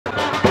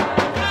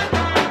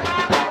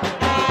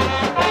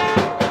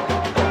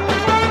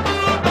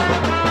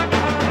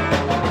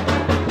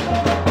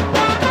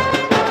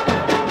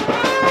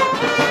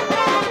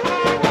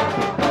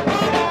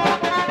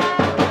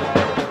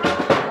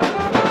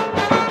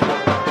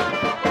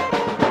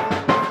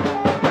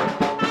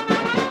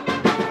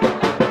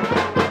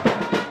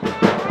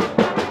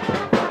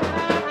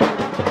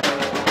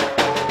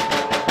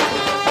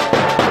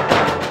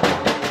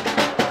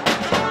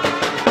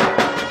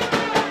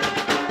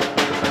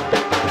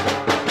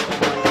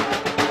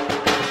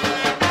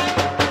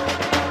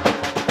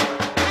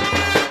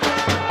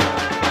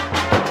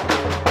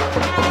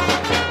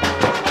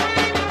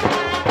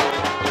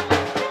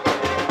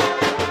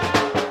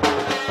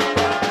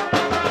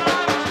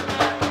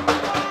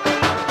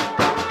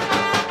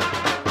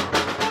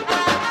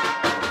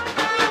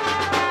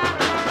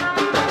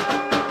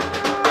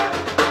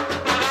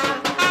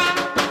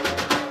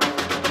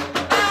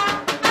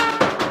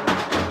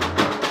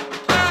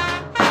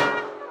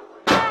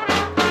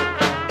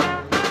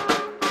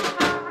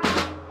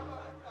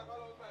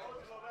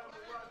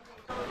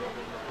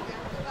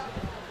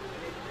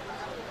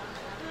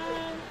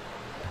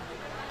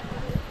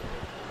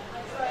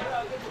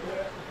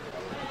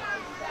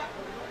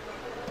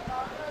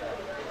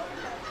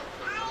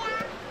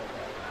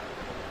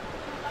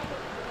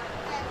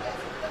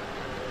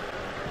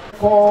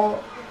kọ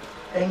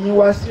ẹ̀yìn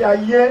wa sí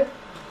ayé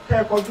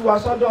kẹ́ kọjú wa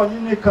sọ́dọ̀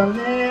yín nìkan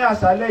ní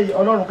àṣálẹ́ yìí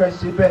Ọlọ́run kẹ́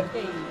ṣe bẹ́ẹ̀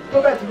tó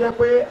bẹ́ẹ̀ ti jẹ́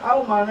pé a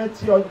ó máa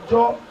rántí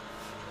ọjọ́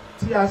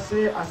tí a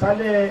ṣe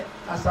àṣálẹ́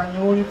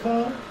àṣàyàn orin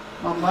fún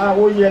màmá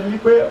Owóyẹmí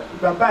pé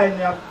ìgbà báyìí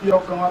ni a fi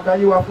ọkàn wa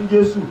gbáyé wa fún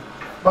Jésù.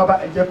 Bàbá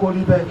ẹ jẹ́ kó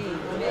rí bẹ́ẹ̀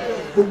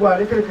gbogbo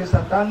àrékèrèkè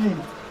Sátánì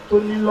tó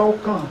ní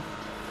lọ́kàn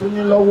tó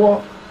ní lọ́wọ́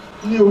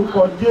ní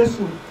orúkọ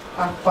Jésù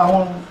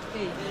àfàwọn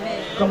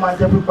kan máa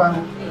jẹ́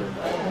píparun.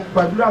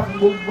 Gbàdúrà fún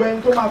gbogbo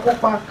ẹni tó máa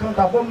kópa kan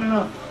tàbó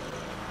mìíràn,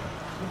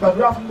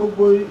 gbàdúrà fún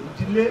gbogbo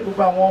ìdílé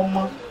gbogbo àwọn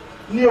ọmọ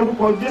ní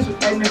orúkọ Jésù.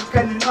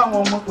 Ẹnikẹ́ni nínú àwọn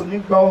ọmọ kò ní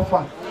gba ọfà,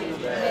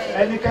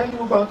 ẹnikẹ́ni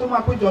gbogbo àwọn tó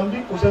máa péjọ ń bí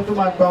kò sẹ́ni tó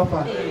máa gba ọfà.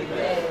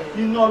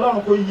 Inú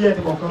Ọlọ́run kò yí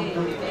ẹnì kọ̀ọ̀kan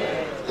kan,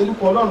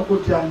 orúkọ Ọlọ́run kò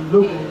di àyìn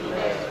lógo.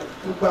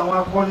 Gbogbo àwọn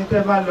akọrin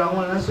tẹ́ máa lò,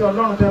 àwọn ìránṣẹ́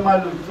Ọlọ́run tẹ́ máa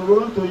lò, ìṣòro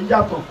ń tó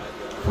yàtọ̀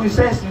fún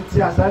iṣẹ́ ìsìn ti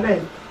àṣálẹ̀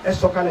ẹ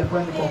sọ̀kalẹ̀ fún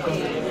ẹnì kọ̀ọ̀kan.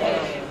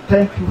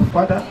 Thank you,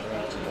 Father.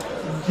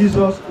 In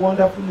Jesus'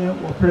 wonderful name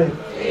we pray.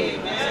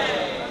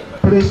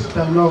 Amen. Praise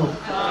the Lord.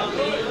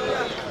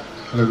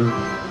 Hallelujah.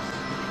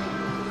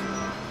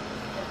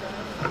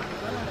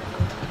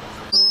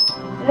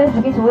 Let's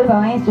begin to wave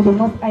our hands to the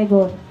Most High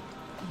God,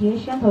 the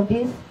ancient of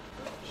days,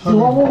 the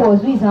one who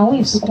was, who is, and who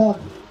is to come.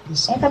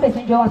 Enter the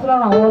messenger of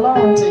Allah,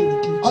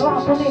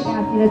 Allah tó lè ní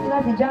àtìlẹ́sí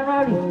láti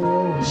January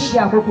títí di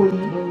àkókò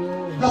yìí.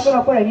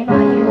 Lọ́pọ̀lọpọ̀ rẹ̀ nínú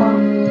ayé wa.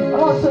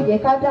 Ọlọ́run tó jẹ́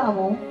ká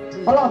dààmú.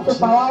 Ọlọ́run tó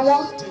pa wá wá.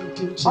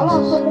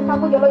 Ọlọ́run tó mú ká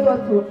péjọ lọ́jọ́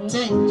tòní.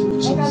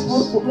 Ẹ̀ka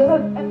gbogbo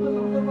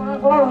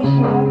Ọlọ́run ṣe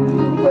wọ́n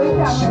nítorí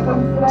tí àwọn ẹ̀kọ́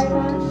ti síláyé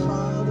náà.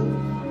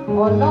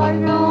 Ọlọ́run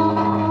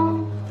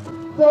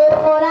tó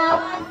ra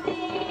wá sí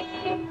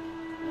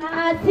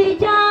láti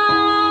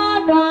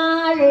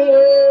January.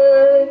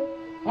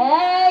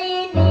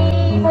 Ẹ̀yin ni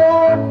mo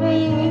fi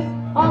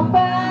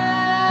ọpẹ́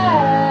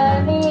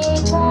mi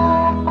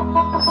fún.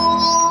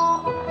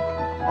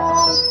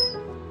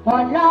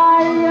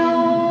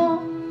 Ọlọ́run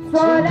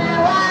sọ̀rọ̀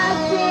wá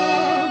sí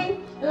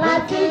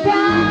láti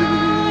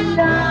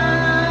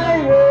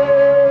January.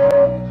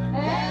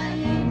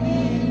 Ẹ̀yin ni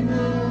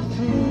mo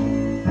fi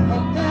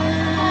ọpẹ́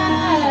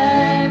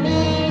mi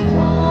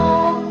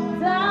fún.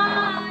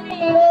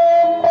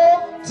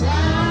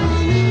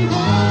 Tani ó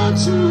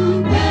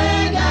tún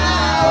gbéga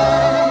o,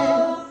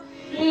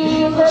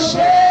 ìgò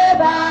ṣe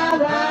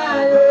bàbá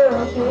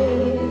lókè.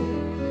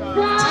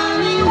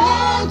 Tani ó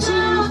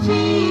tún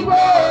fi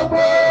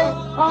gbogbo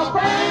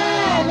ọpẹ́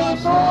mi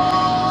fún.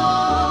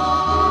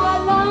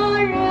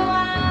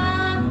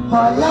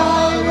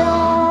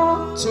 Ọlọ́run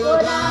tó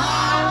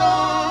dárò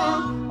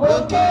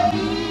òkè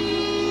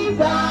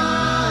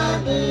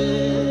ìgbàanì.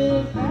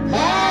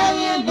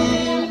 Ẹ̀yin ni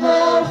mo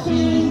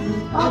fi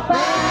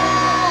ọpẹ́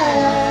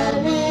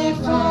mi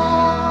fún.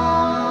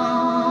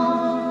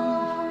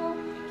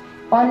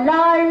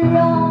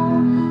 Ọlọ́run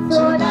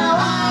tó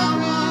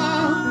dárò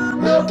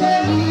òkè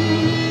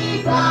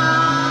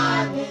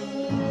ìgbàanì.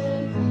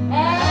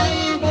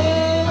 Ẹ̀yin ni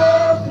mo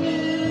fi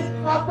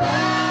ọpẹ́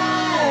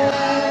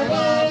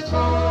mi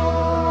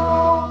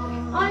fún.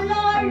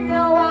 Ọlọ́run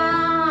wa,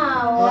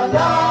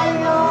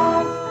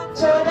 Ọlọ́run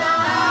tó dá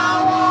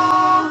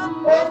àwọn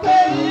òkè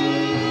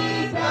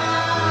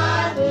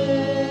ìgbàanì.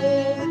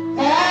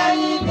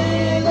 Ẹ̀yin ni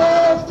mo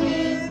fi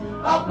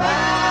ọpẹ́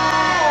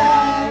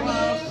mi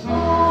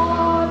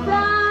fún.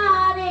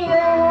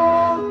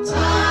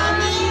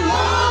 Tani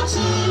ó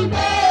tún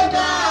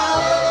gbéga o,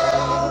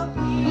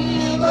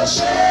 ìgò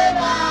ṣe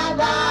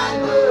bàbá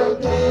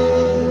lókè.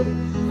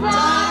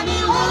 Tani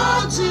ó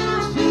tún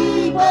fi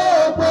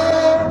gbogbo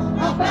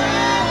ọpẹ́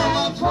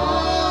mi fún.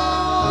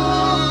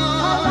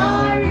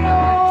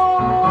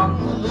 Ọlọ́run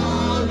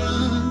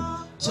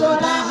tó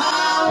dá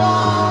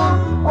àwọn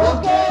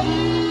òkè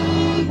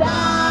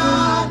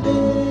ìgbàanì.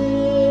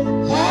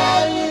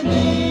 Ẹ̀yin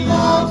ni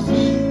mo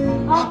fi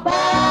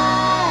ọpẹ́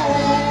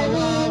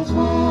mi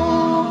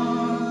fún.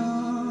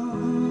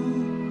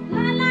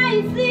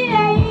 Láláìsí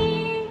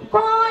ẹ̀yin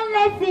kò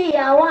lè sí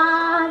àwa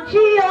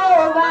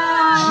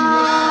Jehovah.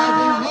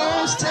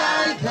 Most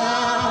High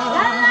God.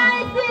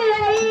 Láláìsí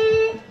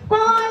ẹ̀yin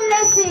kò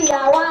lè sí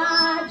àwa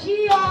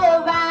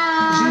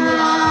Jehovah. You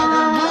are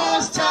the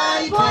Most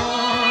High God.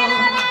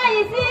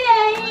 Láláìsí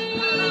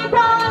ẹ̀yin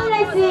kò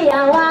lè sí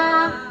àwa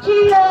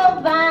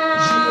Jehovah.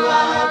 You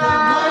are the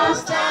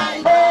Most High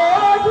God.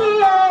 Oh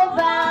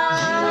Jehovah.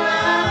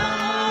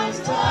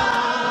 Most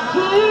High.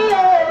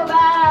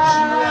 Jehovah.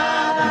 You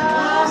are the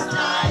Most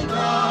High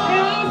God.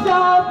 Prince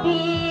of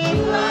Peace.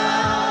 You are.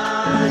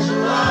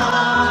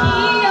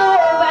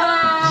 Jehovah.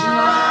 You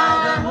are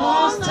the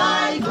Most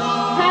High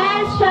God.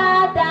 El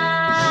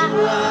Shaddai.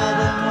 You are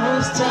the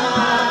Most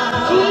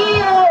High.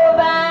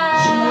 Jehovah.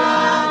 You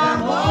are the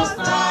Most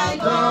High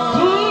God.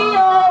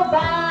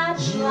 Jehovah.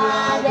 You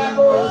are the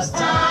Most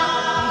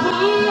High.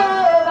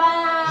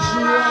 Jehovah.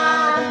 You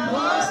are the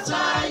Most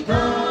High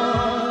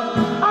God.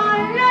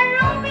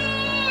 Ọlọ́run mi,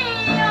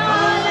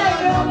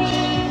 Ọlọ́run mi,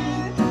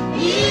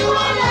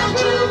 ìwọ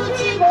lójú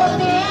tí mo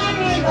fi ń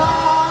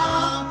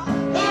ríran,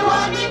 ìwọ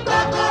ní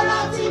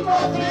kọ́kọ́rọ́ tí mo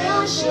fi ń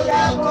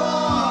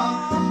ṣílẹ̀kùn,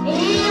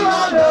 ìwọ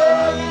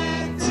lórí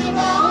tí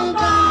mo ń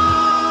kọ́.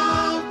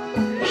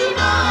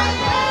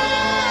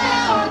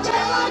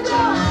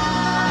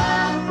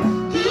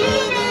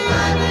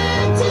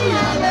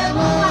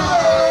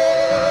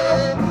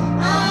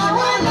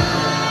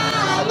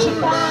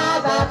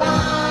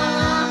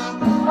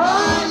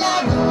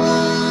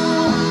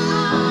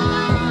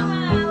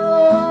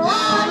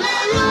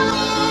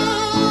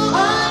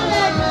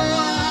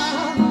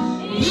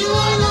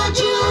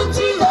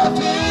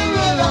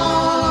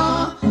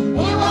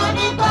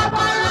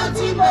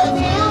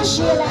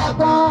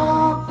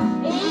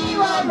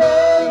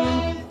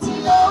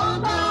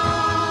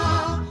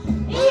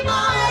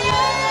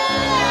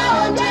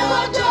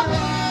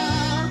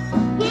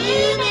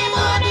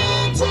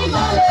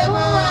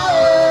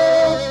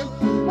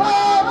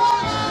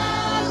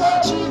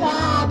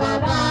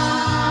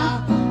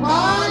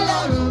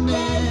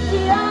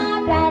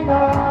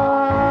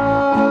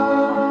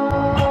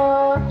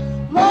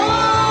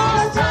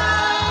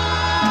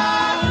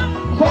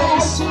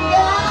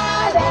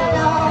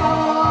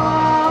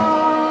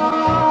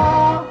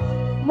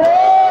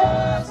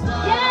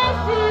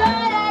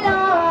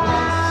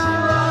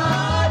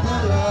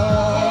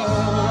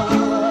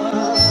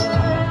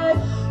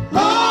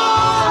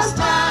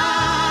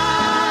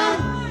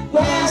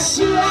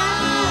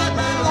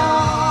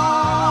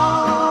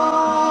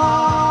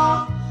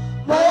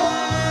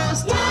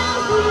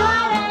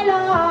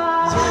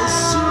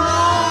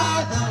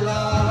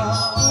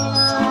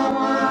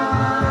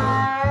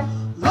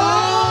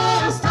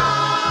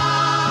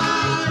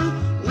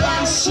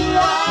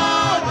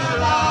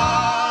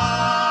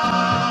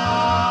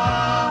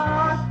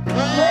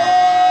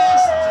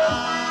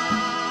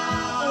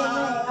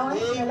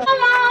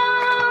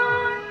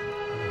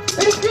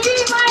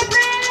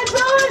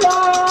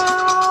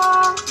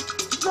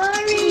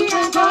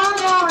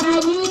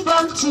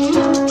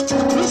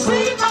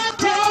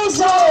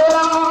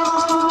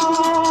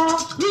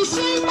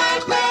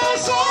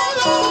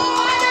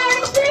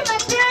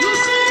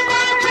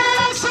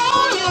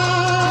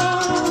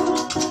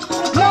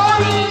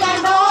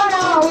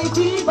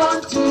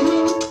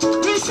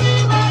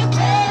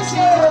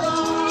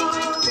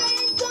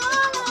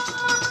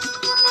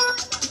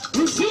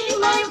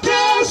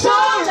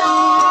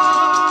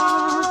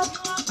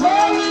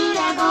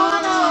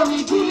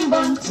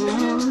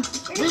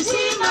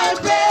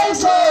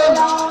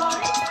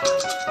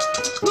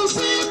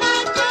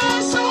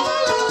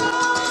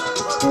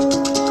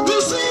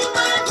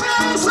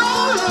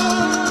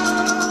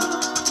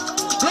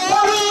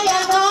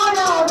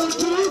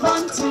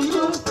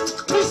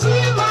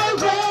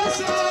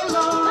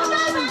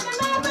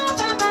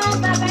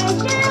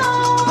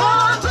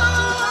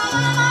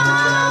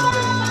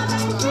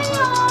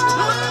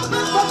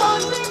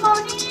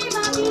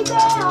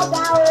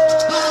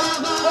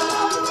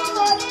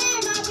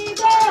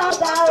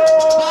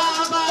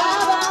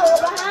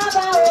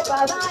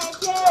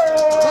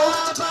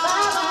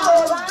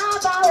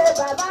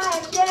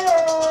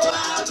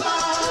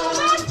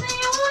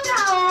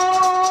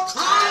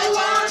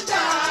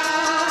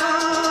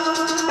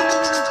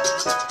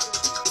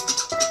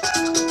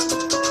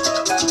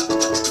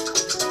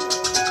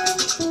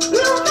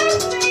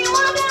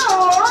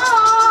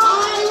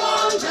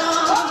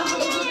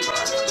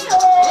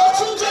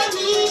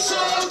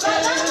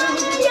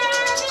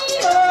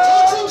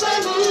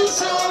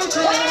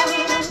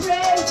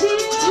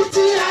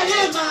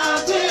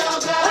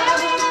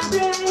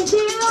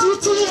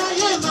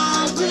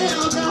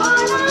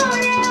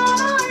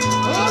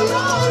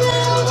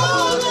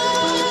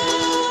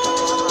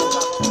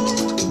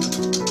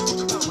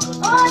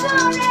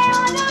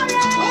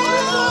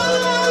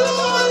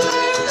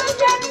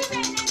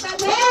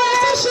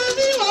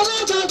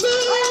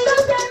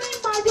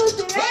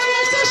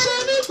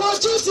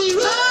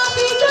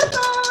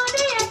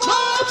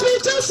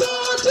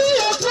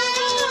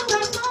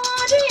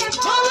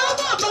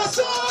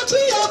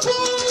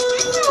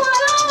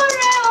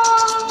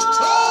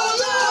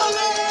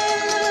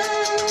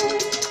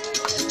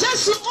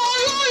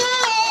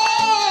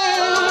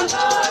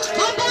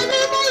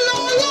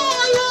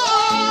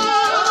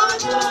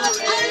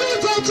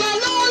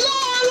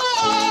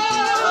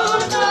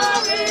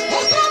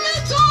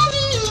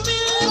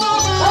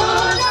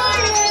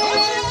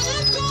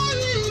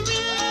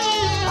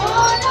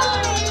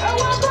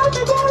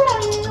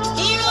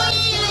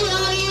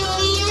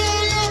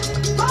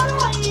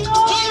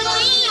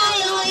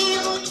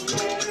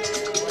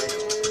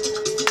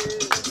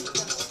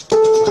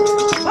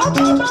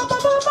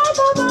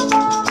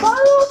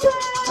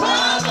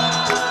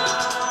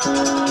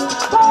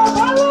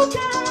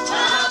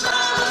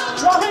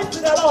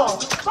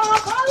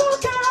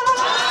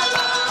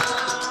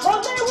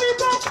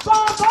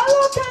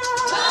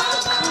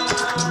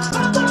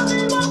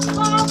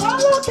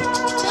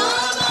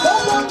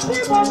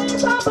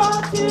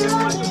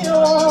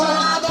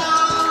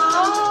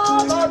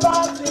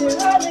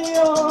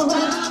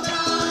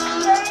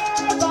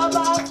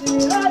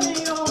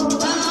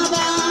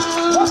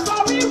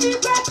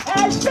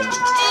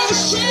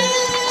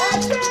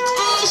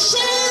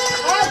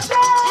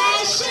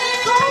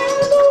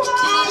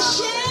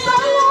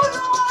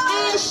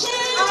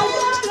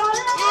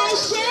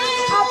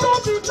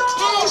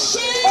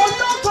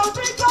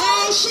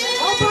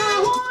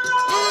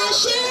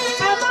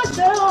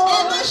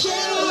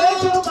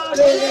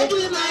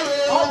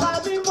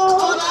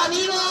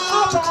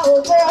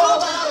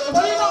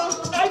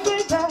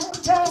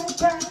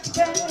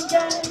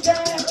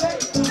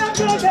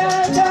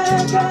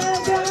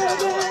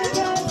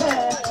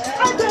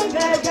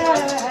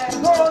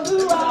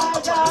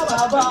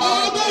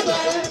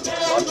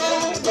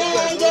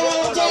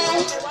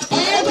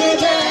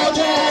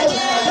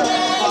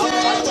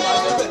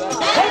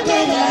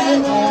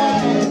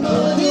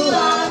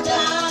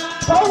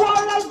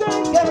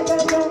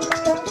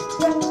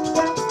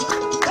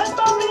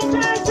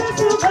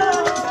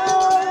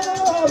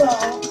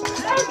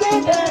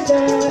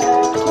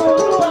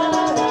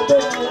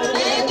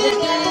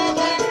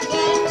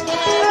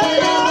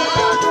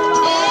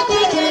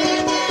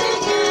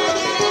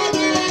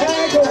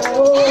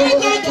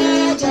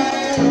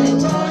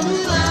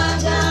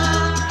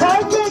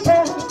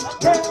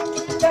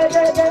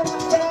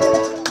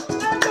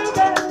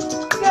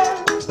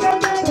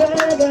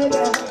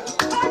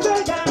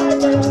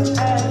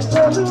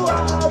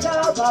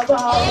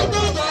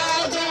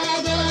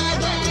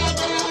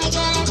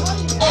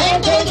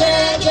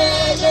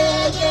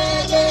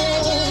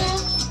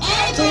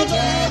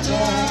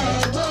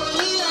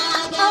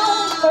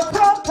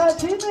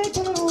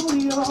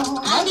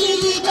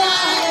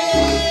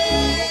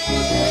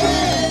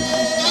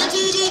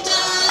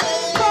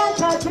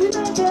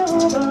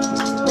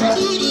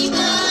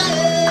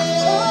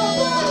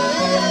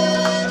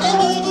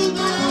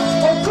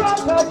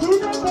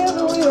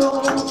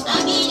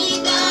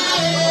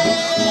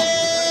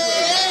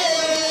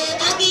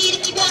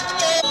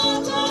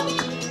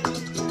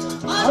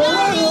 Oh,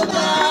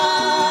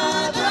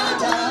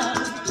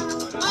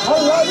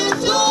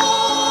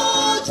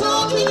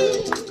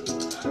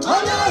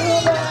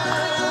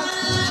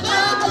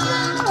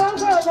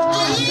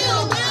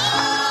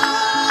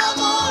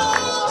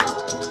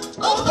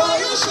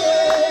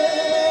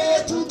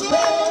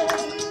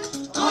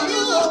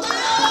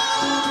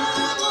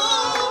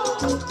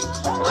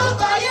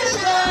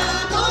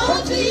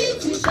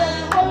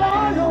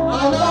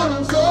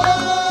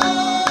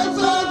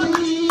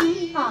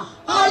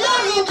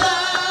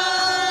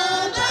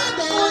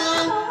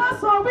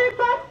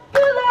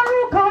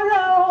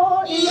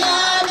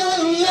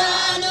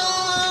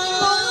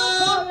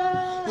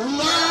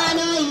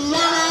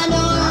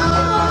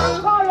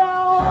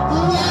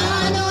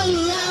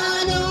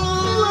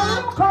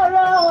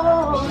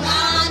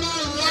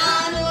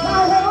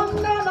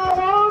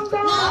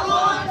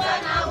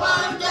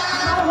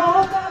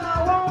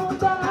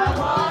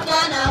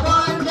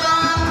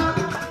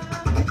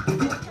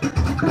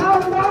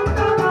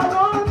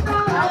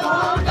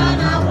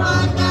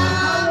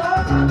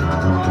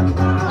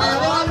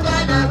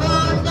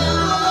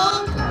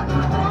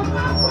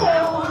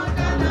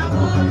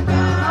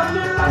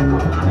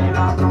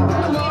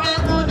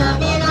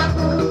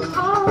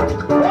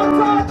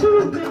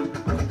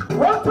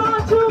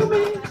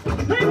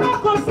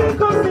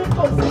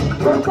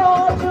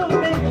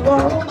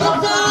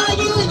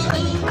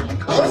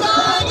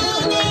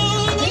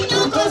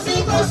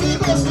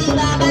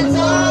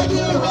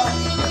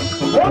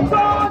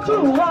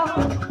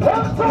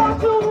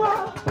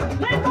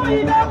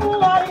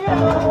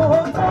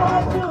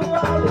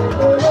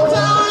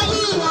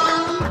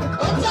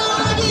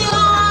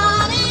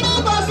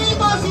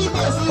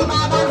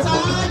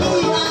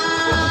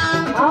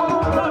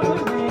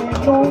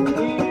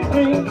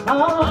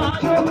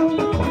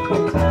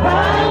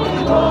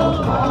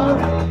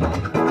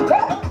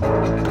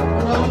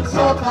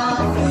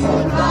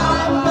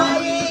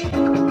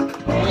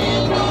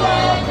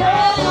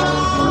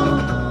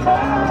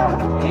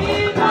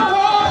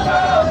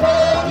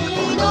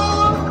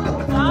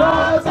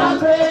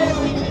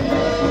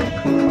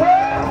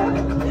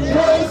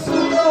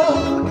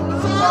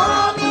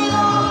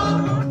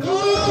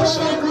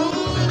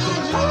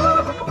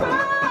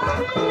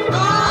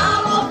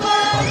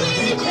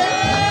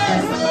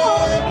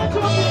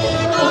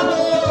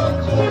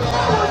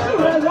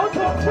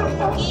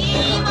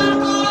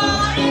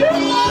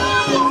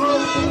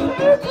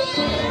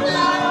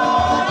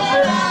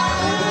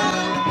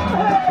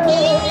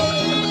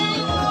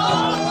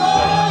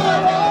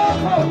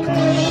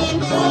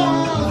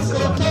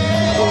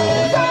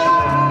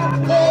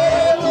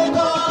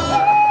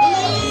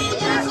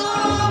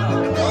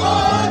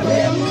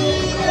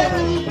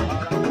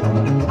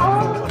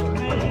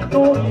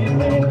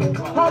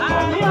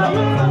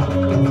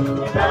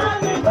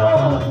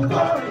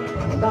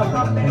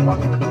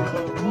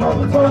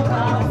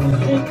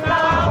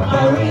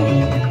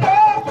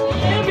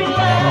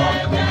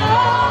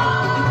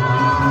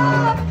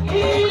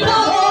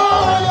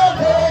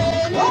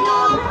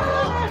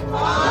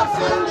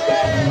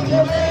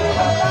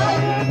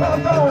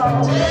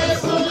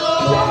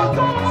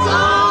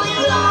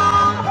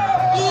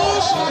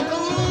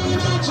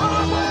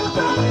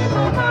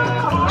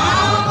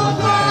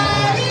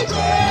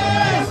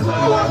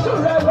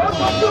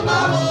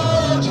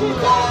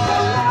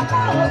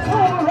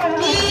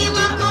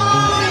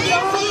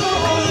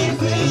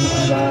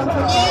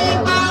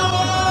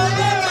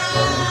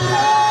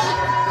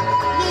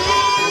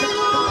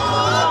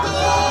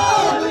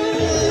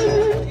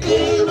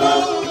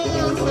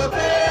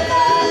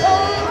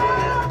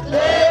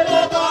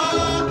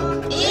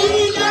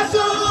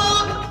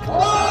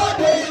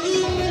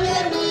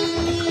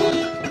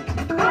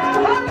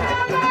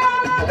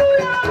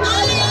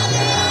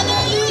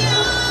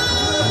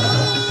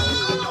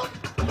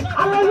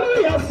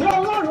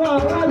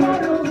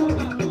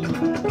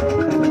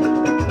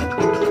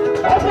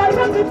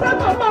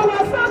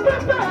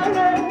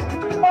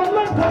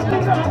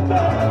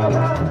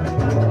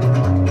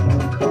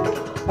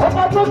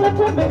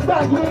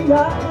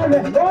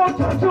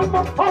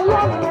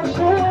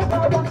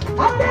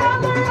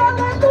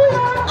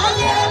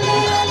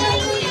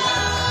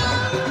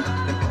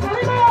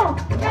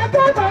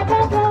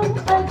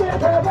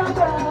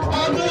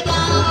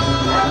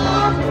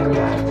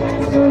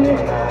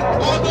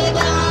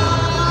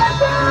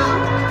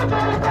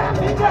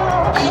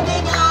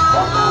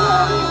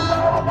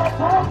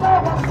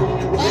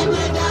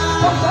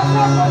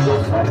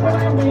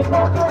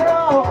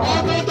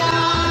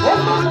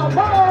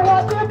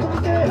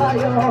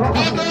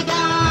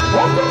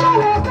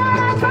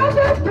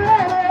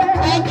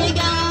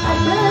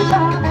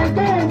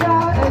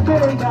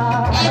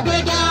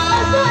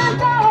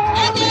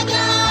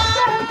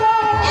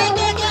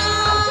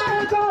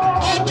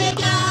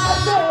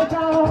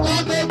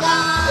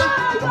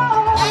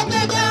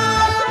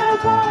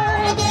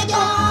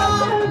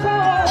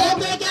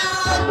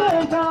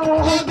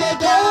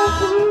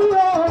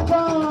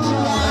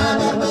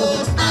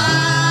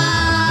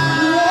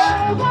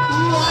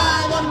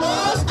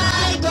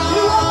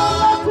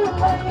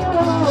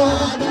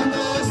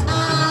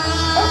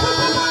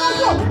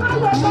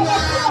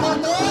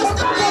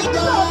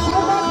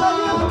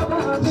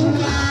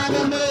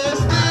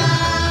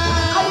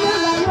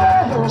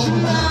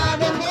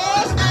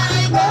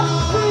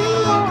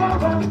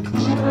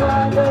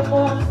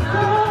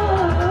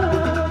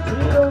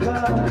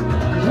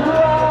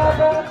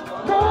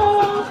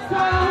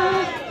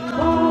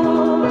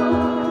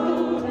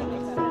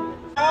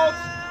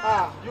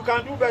 You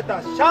can do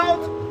better. Shout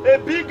a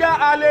bigger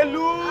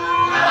hallelujah.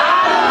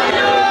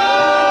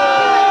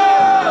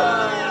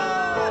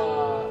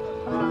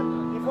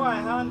 Before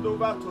I hand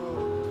over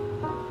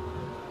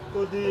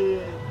to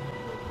the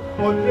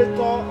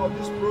moderator of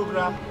this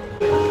program,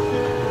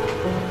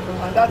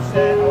 and that's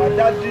our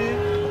daddy,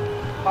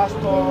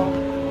 Pastor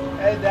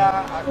Elder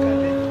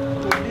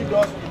Akane, to lead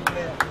us in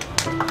prayer.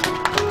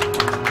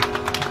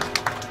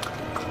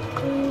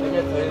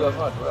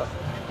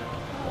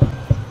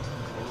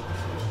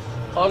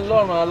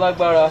 Ọlọ́run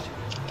alágbára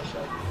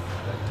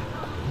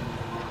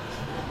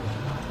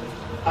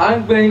À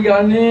ń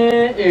gbẹ̀ngà ní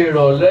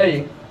ìrọ̀lẹ́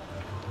yìí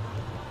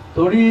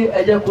torí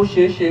ẹ jẹ́ kó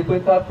ṣeé ṣe pé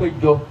ká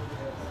péjọ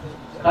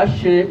ká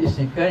ṣe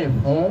ìsìnkẹ́yìn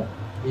fún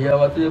ìyá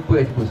wa tó yẹ pé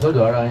ẹ ti pèsè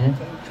ọ̀dọ̀ ara yín.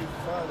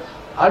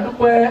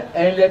 Adúpẹ́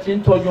ẹ̀yin lẹ ti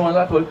ń tọ́jú wọn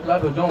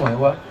látọjọ́ wọ̀nyí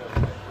wá.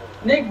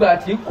 Nígbà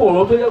tí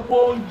kòró tó yẹ kó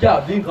ń jà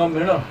bí nǹkan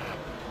mìíràn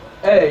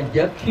ẹ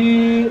jẹ́ kí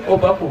ó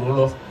bá kòró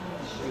lọ.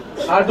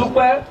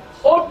 Adúpẹ́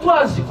ó tún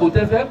àsìkò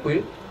tẹ́ fẹ́ pé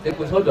ẹ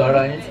pèsè ọ̀dọ̀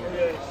ara yín.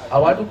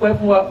 Àwa dúpẹ́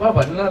fún wa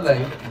bàbá nínú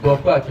àlàyé gbọ́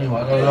pé àti ìwà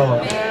lọ́wọ́.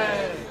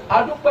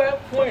 Adúpẹ́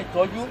fún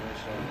ìtọ́jú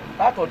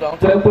látọ̀dọ̀ àwọn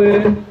tó yẹ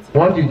pé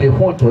wọ́n dìde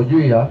fún ìtọ́jú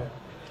ìyá.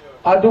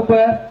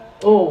 Adúpẹ́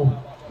fún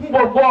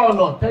gbogbo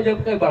ọ̀nà tẹ́jẹ́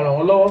pé gbà ràn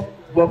wọ́n lọ́wọ́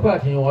gbọ́ pé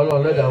àti ìwà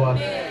lọ́wọ́ lẹ́dàá wa.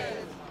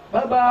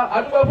 Bàbá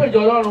adúpẹ́ fún ìjọ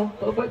Ọlọ́run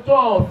tó pé tó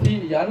hàn fi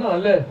ìyá náà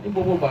lẹ̀ ní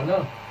gbogbo ìgbà náà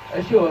ẹ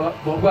ṣé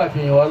gbọ́ pé àti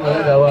ìwà lọ́wọ́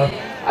lẹ́dàá wa.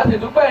 A sì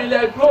dúpẹ́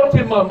ilẹ̀ dúró ti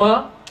mọ̀mọ́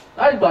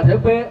láti gbàtẹ́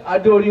pé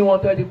adé orí wọn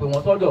tẹ́ di pè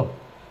wọ́n sọ́dọ̀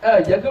ẹ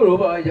jẹ́ kí òróró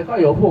bàbá ẹ jẹ́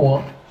káyọ̀ fò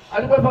wọ́n.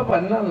 Adúpẹ́ pápá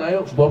nínú àlàyé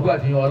gbọ́ pé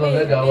àti ìwà lọ́wọ́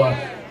lẹ́dàá wa.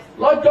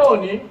 Lọ́jọ́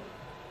òní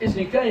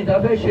ìsìnkẹ́yìn tá a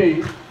fẹ́ ṣe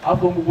yìí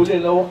àfohùn gbogbo lé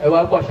lọ́wọ́ ẹ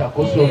wá gbà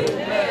ṣàkóso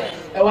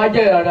ẹ wá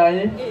jẹ́ ara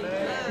yín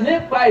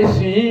nípa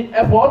ìsìn yìí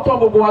ẹ fọ́ tọ́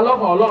gbogbo wa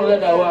lọ́kàn Ọlọ́run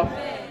lẹ́dàá wa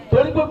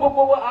torí pé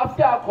gbogbo wa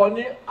afẹ́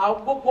akọni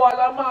gbogbo wa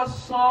la máa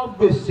san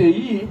gbèsè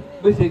yìí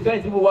gbèsè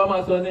kẹ́yìn tí gbogbo wa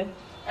máa san ní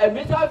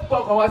ẹ̀mí tá a fi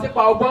kọkàn wá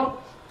sípa ọgbọ́n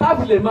tá a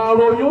fi lè máa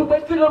ronú pé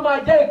kí ló máa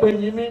jẹ́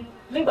ìgbẹ̀yìn mi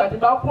nígbà tí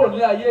bá kúrò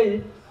nílé ayé yìí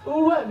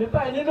irú ẹ̀mí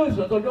báyìí nínú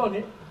ìsọ̀tọ́jọ́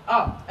òní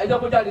ẹ jẹ́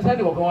kó jáde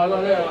sẹ́ni kọ̀ọ̀kan wa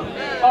lọ́lẹ́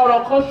ọ̀rọ̀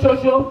kan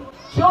ṣoṣo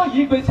tí ó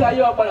yí gbèsè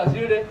ayé wa padà sí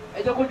rere ẹ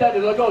jẹ́ kó jáde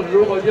lọ́jọ́ òní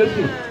lórúkọ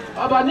Jésù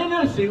bàbá nínú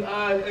ìsìn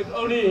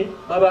orin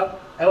bàbá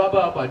ẹ wá bá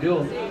wa pàdé o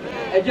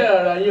ẹ jẹ́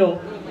ara yín o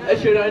ẹ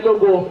ṣe ra yín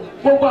lógo o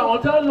gbogbo àwọn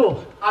tó ń lò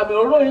àmì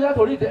òróyìn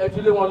látòrí ẹtù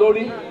lé wọn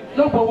lórí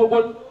lóògbọ́n gbogbo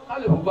ká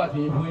lè fún bàtì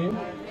yìí fún yín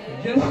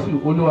Jésù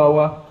Olúwa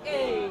wa.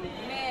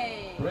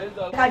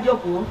 ká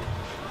jókòó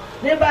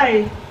ní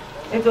báyìí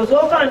ètò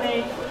tó kàn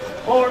ní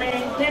orin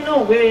nínú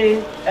ìwé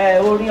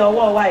orin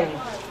ọwọ́ wa yìí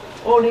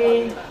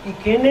orin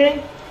ìkíní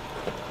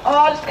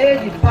all hail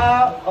the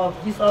power of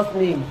Jesus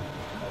name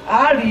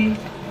a rí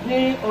ní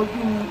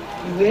ojú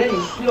ìwé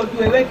yìí ní ojú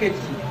ewé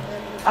kejì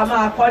a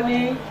máa kọ́ ní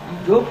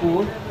ìjókòó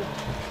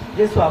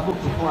Jésù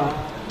àbùkù fún wa.